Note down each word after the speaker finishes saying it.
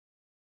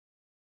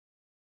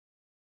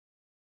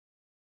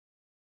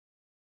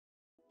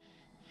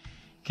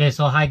Okay,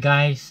 so hi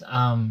guys,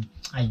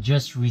 I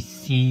just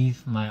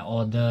received my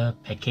order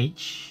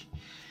package.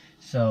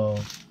 So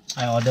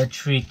I ordered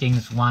 3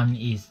 things. One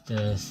is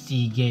the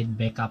Seagate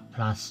Backup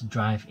Plus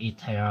drive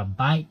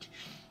 8TB.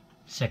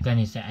 Second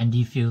is the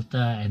ND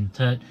filter, and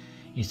third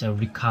is a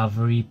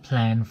recovery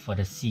plan for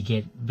the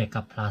Seagate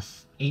Backup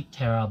Plus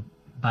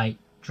 8TB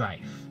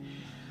drive.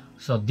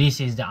 So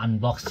this is the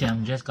unboxing.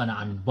 I'm just gonna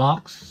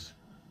unbox.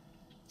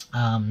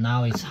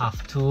 Now it's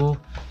 2:30.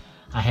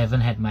 I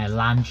haven't had my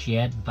lunch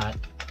yet, but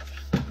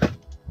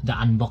the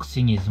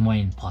unboxing is more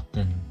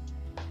important.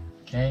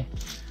 Okay,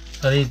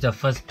 so this is the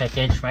first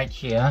package right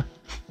here.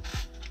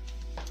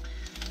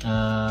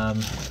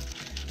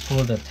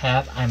 Pull the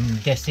tab. I'm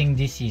guessing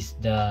this is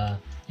the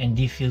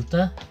ND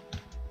filter.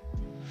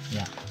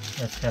 Yeah,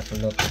 let's have a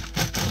look.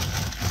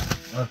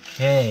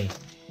 Okay,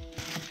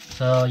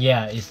 so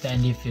yeah, it's the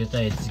ND filter.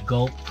 It's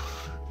Gobe.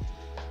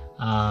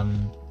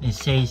 It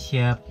says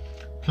here,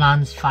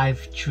 Plants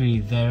 5.3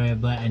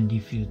 variable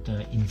ND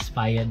filter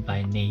inspired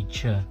by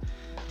nature.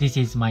 This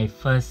is my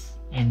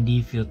first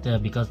ND filter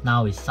because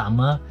now it's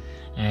summer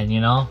and you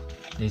know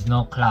there's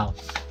no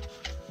clouds.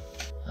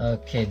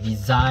 Okay,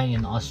 designed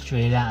in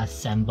Australia,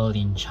 assembled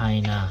in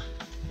China.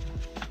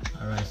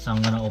 Alright, so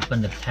I'm gonna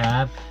open the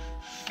tab.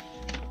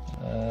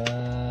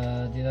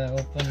 Did I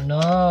open?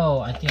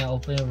 No, I think I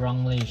opened it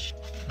wrongly.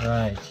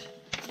 Alright,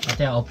 I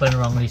think I opened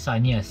wrongly, so I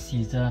need a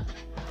scissor.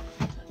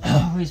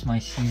 Where's my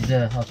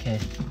scissor? Okay,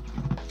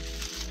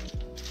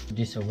 put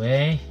this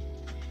away.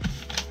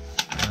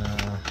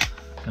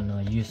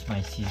 Gonna use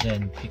my scissor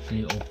and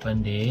quickly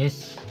open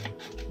this.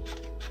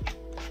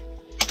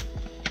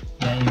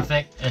 Yeah, in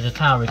fact, at the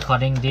time of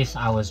recording this,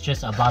 I was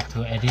just about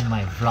to edit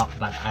my vlog,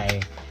 but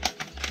I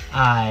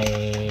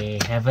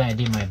haven't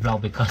edited my vlog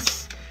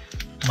because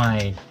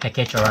my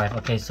package arrived.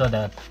 Okay, so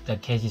the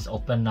case is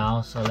open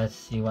now, so let's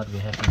see what we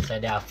have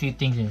inside. There are a few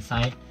things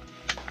inside.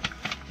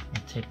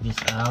 I'll take this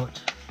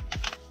out.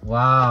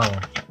 Wow,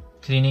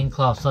 cleaning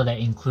cloth. So they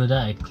included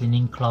a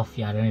cleaning cloth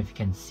here. I don't know if you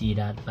can see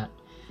that, but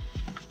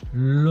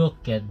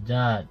look at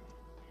that.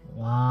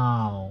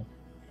 Wow,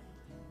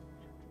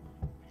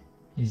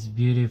 it's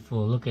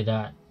beautiful. Look at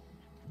that.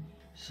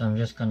 So I'm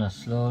just gonna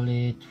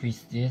slowly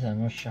twist this.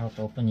 I'm not sure how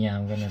to open. Yeah,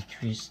 I'm gonna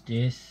twist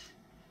this.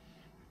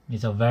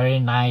 It's a very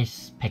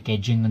nice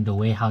packaging and the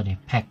way how they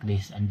pack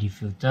this ND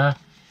filter.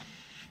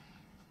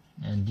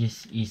 And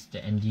this is the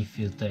ND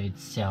filter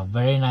itself.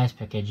 Very nice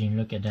packaging.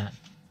 Look at that.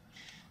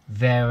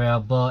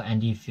 Variable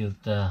ND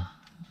filter.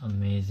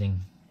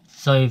 Amazing.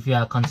 So if you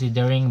are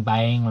considering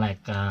buying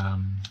like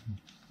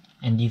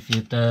ND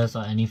filters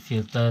or any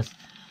filters,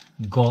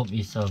 Gobe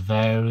is a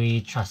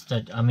very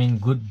trusted,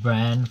 good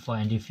brand for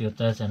ND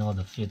filters and all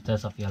the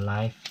filters of your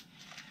life.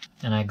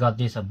 And I got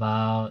this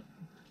about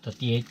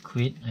 38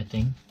 quid, I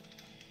think.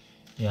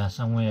 Yeah,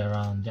 somewhere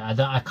around there.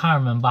 I can't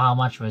remember how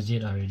much was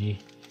it already.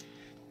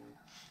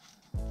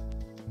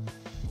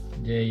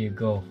 There you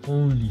go.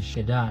 Holy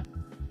shit, that.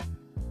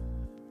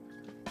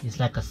 It's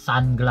like a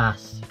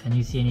sunglass. Can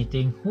you see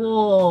anything?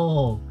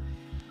 Whoa!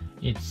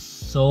 It's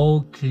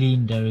so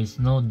clean. There is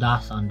no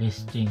dust on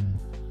this thing.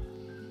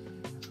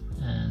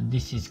 And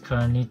this is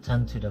currently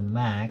turned to the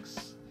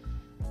max.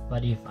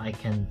 But if I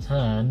can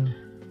turn...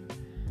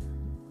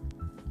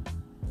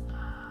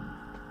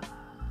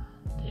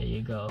 There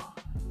you go.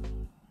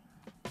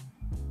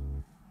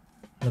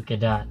 Look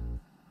at that.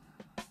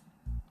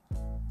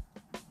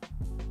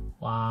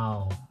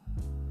 Wow.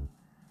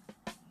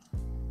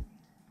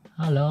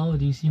 Hello,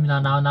 do you see me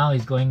now? Now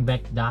it's going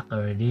back dark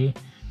already,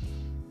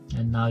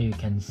 and now you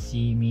can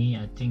see me.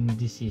 I think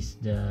this is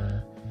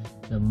the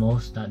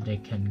most that they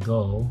can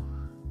go.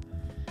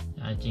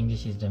 I think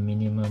this is the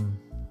minimum.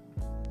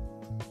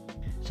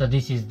 So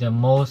this is the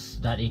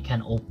most that it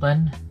can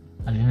open.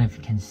 I don't know if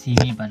you can see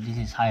me, but this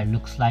is how it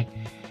looks like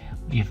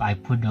if I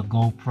put the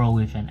GoPro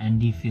with an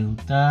ND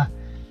filter,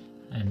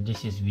 and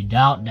this is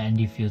without the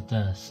ND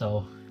filter.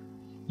 So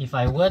if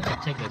I were to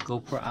take the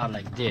GoPro out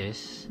like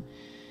this,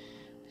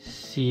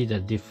 see the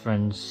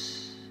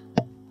difference.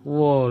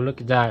 Whoa,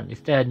 look at that. Is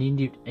there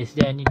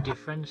any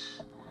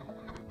difference?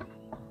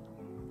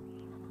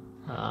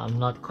 I'm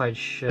not quite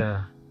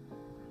sure.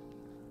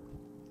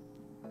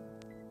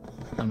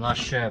 I'm not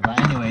sure, but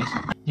anyways,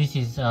 this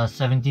is a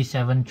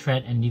 77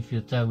 thread ND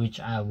filter, which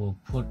I will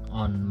put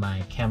on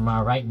my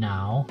camera right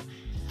now.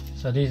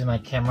 So this is my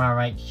camera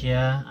right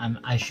here.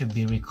 I should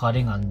be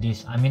recording on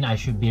this. I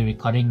should be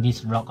recording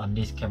this vlog on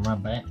this camera,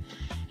 but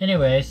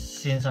anyways,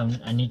 since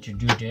I need to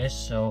do this,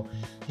 so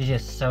this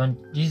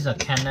is a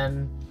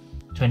Canon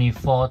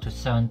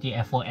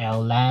 24-70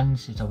 FOL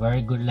lens. It's a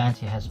very good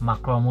lens. It has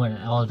macro mode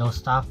and all those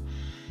stuff.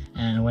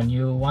 And when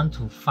you want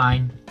to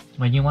find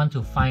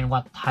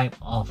what type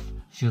of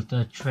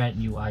filter thread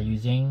you are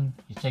using,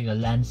 you take the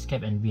lens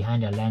cap, and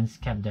behind the lens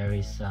cap there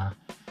is the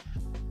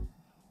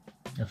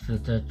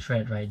filter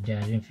thread right there.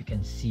 I don't know if you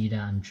can see that.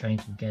 I'm trying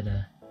to get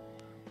a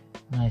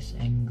nice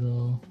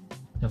angle.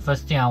 The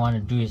first thing I want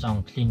to do is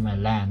clean my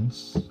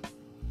lens.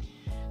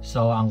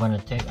 So I'm going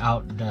to take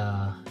out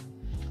the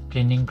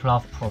cleaning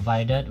cloth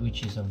provided,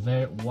 which is a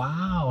very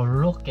wow,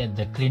 look at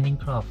the cleaning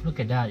cloth, look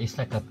at that, it's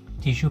like a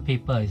tissue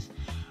paper. It's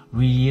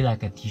really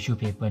like a tissue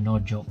paper, no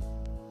joke.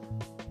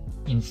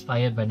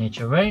 Inspired by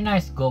nature, very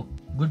nice. Gobe,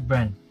 good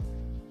brand.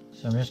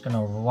 So I'm just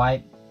gonna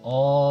wipe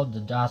all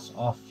the dust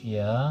off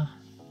here.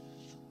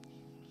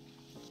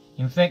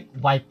 In fact,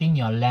 wiping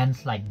your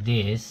lens like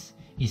this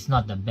is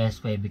not the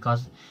best way,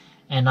 because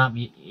end up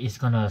it's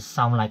gonna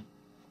sound like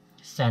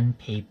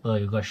sandpaper.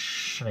 You go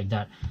shh like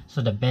that.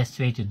 So the best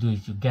way to do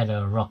is to get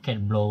a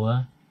rocket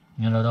blower.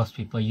 You know, those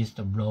people use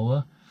the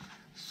blower.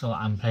 So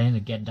I'm planning to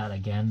get that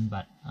again,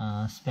 but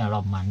spend a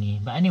lot of money.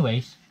 But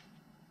anyways,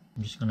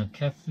 I'm just gonna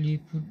carefully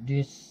put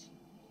this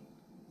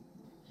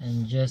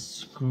and just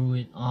screw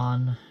it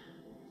on.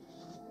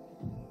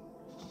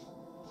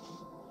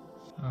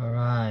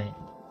 Alright,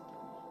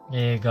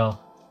 there you go.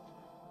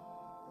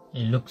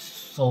 It looks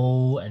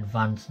so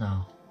advanced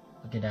now.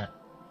 Look at that.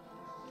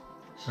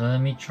 So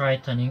let me try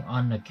turning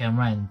on the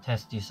camera and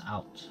test this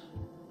out.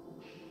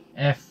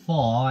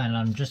 F4, and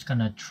I'm just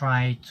gonna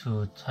try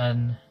to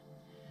turn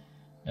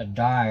the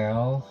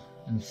dial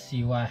and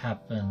see what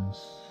happens.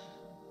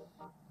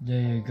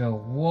 There you go.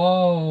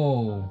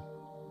 Whoa!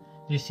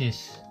 This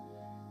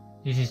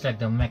is like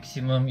the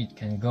maximum it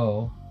can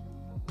go.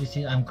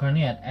 I'm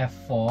currently at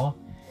F4,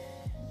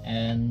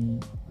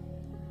 and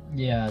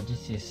yeah,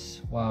 this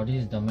is wow.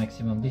 This is the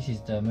maximum. This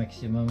is the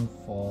maximum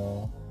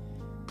for.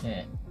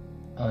 Yeah.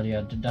 Oh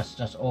yeah,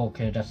 that's oh,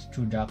 okay. That's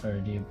too dark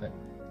already, but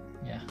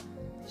yeah.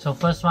 So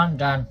first one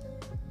done.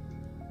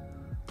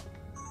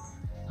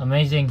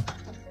 Amazing.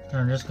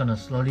 I'm just gonna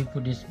slowly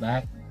put this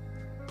back.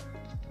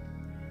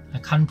 I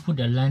can't put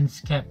the lens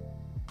cap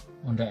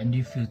on the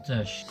ND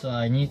filter, so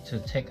I need to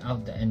take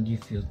out the ND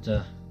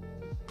filter.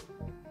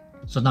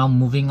 So now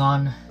moving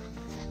on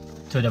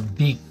to the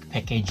big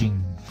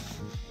packaging.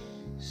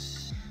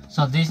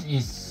 So this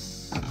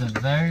is the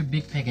very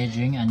big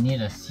packaging. I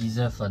need a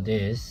scissor for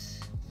this.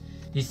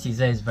 This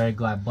scissor is very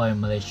good. I bought in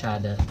Malaysia.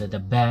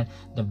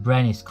 The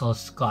brand is called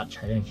Scotch.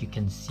 I don't know if you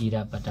can see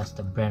that, but that's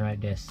the brand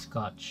right there,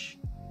 Scotch.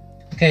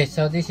 Okay,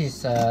 so this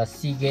is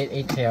Seagate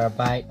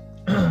 8TB.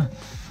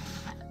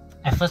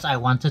 At first I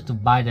wanted to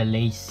buy the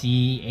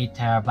Lacy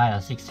 8TB or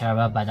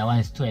 6TB, but that one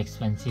is too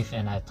expensive,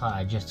 and I thought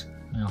I just,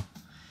 you know,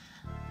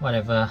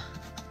 whatever.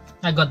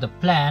 I got the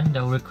plan,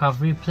 the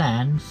recovery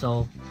plan.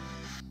 So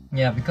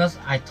yeah, because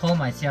I told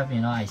myself,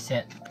 you know, I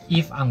said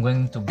if I'm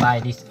going to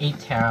buy this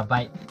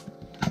 8TB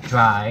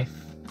drive,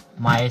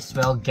 might as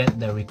well get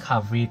the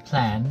recovery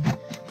plan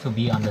to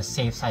be on the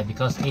safe side,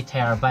 because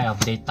 8TB of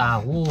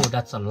data, whoa,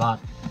 that's a lot.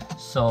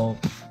 So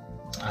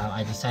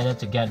I decided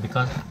to get,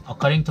 because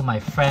according to my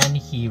friend,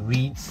 he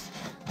reads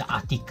the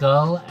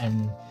article,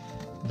 and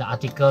the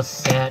article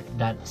said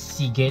that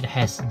Seagate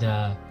has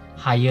the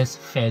highest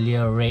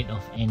failure rate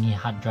of any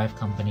hard drive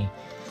company.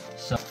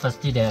 So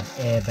firstly, they have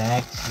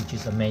airbags, which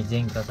is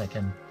amazing because I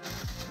can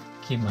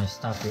keep my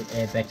stuff with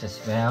airbags as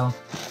well.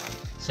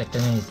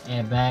 Secondly is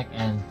airbag,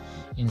 and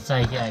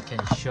inside here I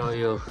can show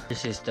you.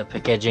 This is the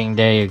packaging.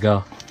 There you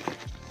go.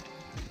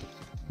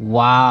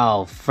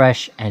 Wow,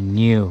 fresh and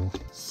new.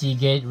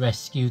 Seagate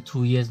Rescue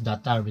 2 years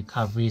data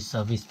recovery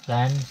service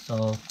plan.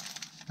 So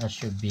that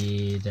should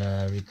be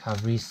the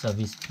recovery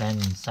service plan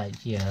inside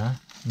here,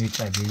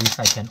 which I believe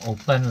I can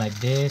open like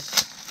this.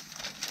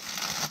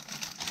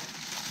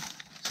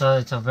 So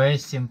it's a very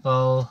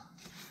simple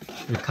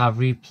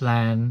recovery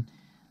plan.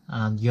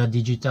 Your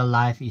digital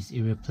life is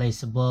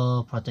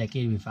irreplaceable. Protect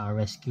it with our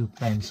rescue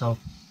plan. So,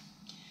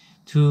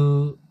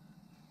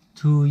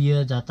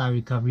 two-year data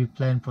recovery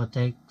plan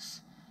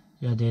protects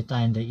your data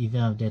in the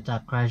event of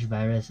data crash,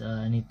 virus,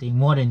 or anything.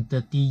 More than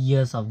 30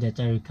 years of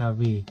data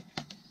recovery.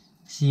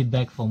 See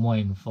back for more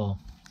info.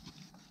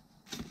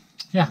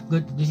 Yeah,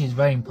 good. This is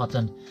very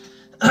important.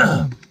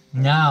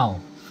 Now,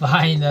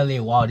 finally,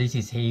 wow, this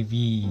is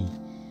heavy.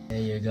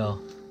 There you go.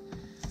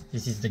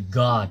 This is the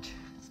God.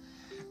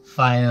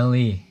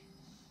 Finally.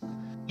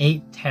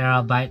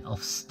 8TB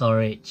of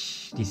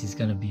storage. This is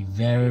gonna be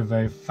very,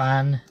 very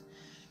fun.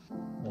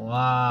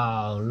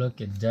 Wow,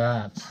 look at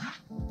that.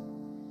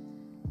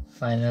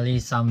 Finally,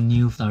 some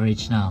new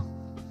storage now.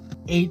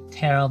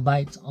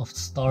 8TB of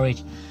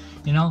storage.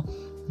 You know,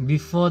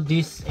 before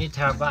this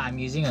 8TB, I'm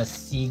using a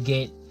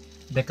Seagate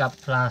Backup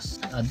Plus.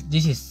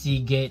 This is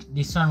Seagate.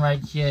 This one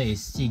right here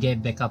is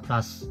Seagate Backup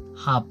Plus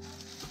Hub.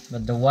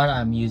 But the one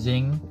I'm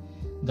using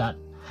that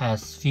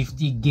has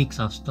 50 gigs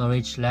of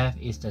storage left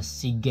is the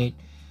Seagate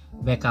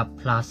Backup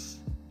Plus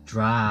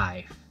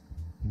drive.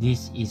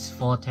 This is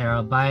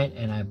 4TB,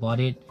 and I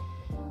bought it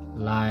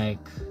like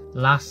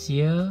last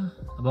year,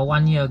 about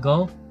 1 year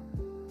ago.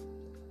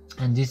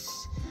 And this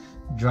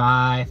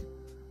drive,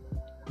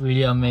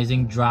 really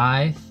amazing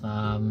drive,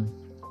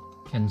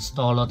 can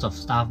store lots of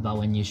stuff. But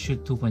when you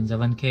shoot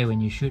 2.7K,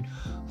 when you shoot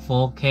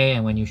 4K,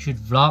 and when you shoot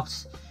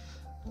vlogs,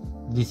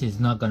 this is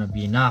not gonna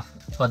be enough.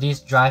 For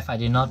this drive, I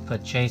did not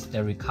purchase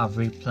the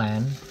recovery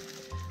plan,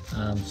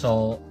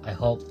 so I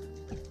hope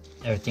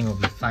everything will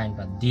be fine.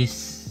 But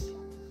this,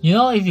 you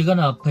know, if you're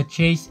gonna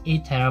purchase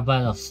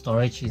 8TB of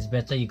storage, it's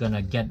better you're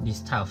gonna get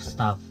this type of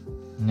stuff.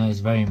 You know, it's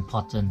very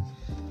important.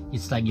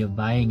 It's like you're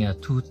buying a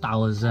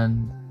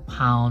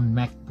 2,000-pound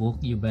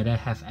MacBook. You better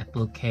have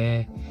Apple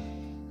Care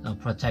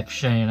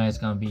protection. You know, it's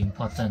gonna be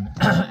important.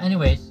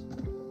 Anyways,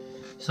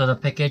 so the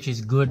package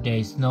is good. There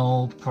is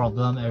no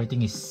problem.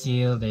 Everything is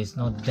sealed. There is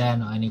no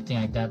dent or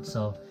anything like that.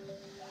 So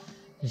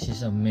this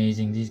is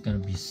amazing. This is gonna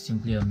be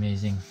simply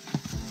amazing.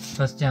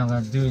 First thing I'm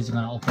gonna do is I'm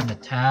gonna open the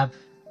tab.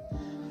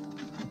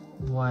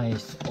 Why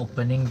is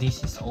opening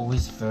this is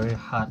always very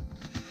hard?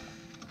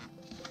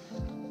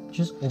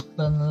 Just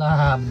open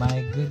lah,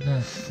 my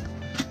goodness.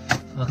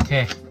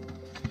 Okay,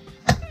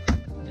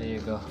 there you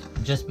go.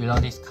 Just below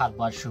this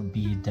cardboard should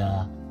be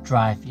the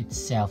drive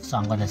itself, so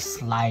I'm gonna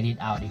slide it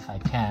out if I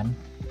can.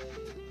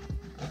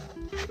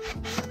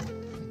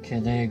 Okay,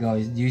 there you go.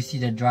 Do you see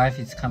the drive?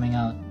 It's coming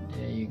out.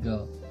 There you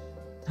go.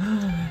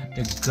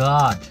 The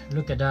guard,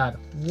 look at that.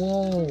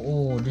 Whoa,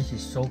 oh, this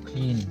is so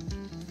clean.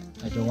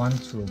 I don't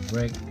want to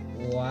break.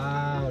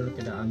 Wow, look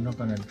at that. I'm not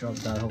gonna drop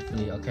that,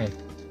 hopefully. Okay,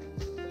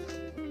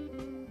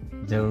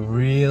 the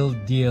real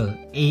deal.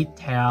 8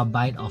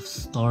 terabyte of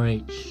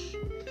storage.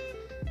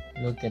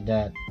 Look at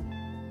that.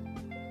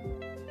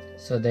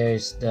 So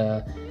there's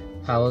the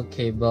power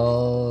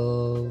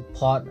cable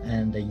port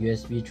and the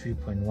USB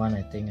 3.1,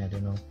 I think. I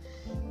don't know.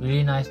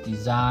 Really nice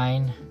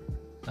design.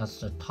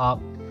 That's the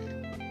top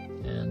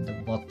and the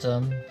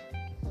bottom.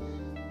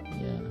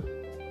 Yeah,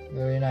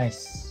 very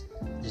nice.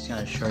 Just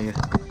gonna show you.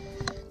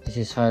 This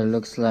is how it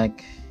looks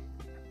like.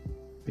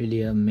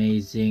 Really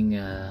amazing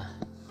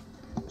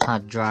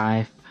hard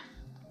drive.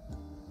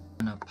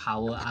 I'm gonna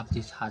power up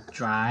this hard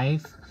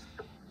drive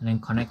and then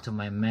connect to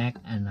my Mac,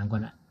 and I'm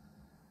gonna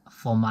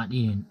format it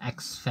in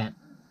exFAT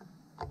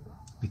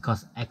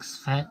because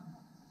exFAT.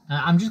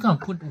 I'm just gonna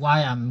put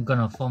why I'm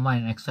gonna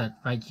format in exFAT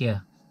right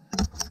here.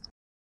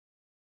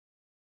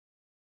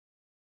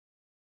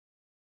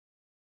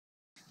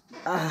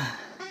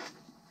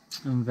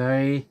 I'm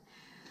very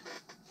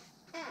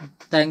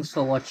thanks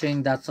for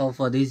watching. That's all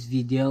for this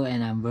video,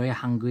 and I'm very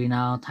hungry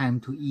now. Time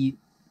to eat.